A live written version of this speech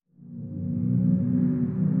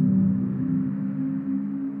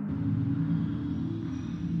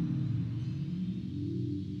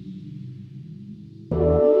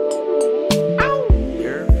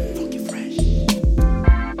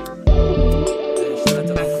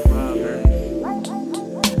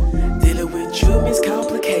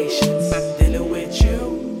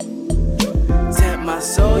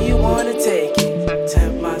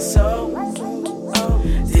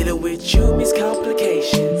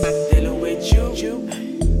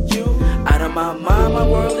of my mind, my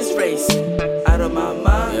world is racing. Out of my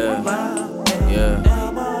mind,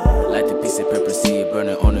 Like the piece of pepper seed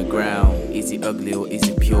burning on the ground. Easy ugly or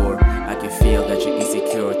easy pure. I can feel that you're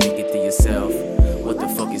insecure. Thinking to yourself, what the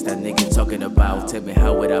fuck is that nigga talking about? Tell me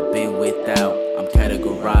how would I been without? I'm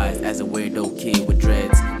categorized as a weirdo kid with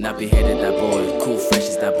dreads. Not beheaded that boy, cool fresh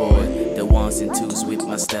is that boy. The ones and twos with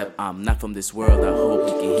my step. I'm not from this world, I hope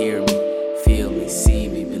you can hear me. Feel me, see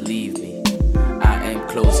me, believe me. I am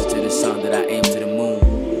closer to the sun than I am to the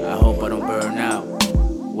moon. I hope I don't burn out.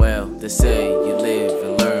 Well, they say you live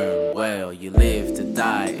and learn. Well, you live to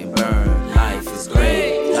die and burn. Life is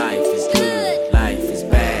great, life is good, life is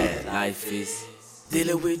bad, life is...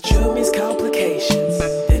 Dealing with you means complications.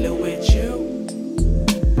 Dealing with you.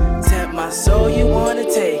 Tempt my soul, you wanna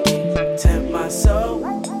take it. Tempt my soul.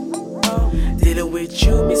 Dealing with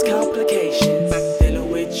you means complications. Dealing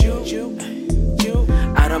with you.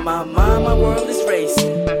 Out of my mind, my world is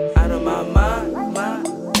racing. Out of my mind,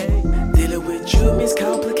 Dealing with you means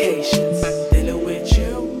complications. Dealing with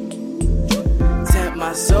you. Tempt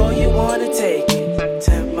my soul, you wanna take it.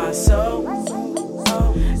 Tempt my soul.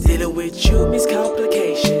 Dealing with you means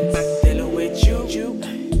complications. Dealing with you.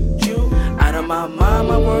 Out of my mind,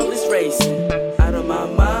 my world is racing.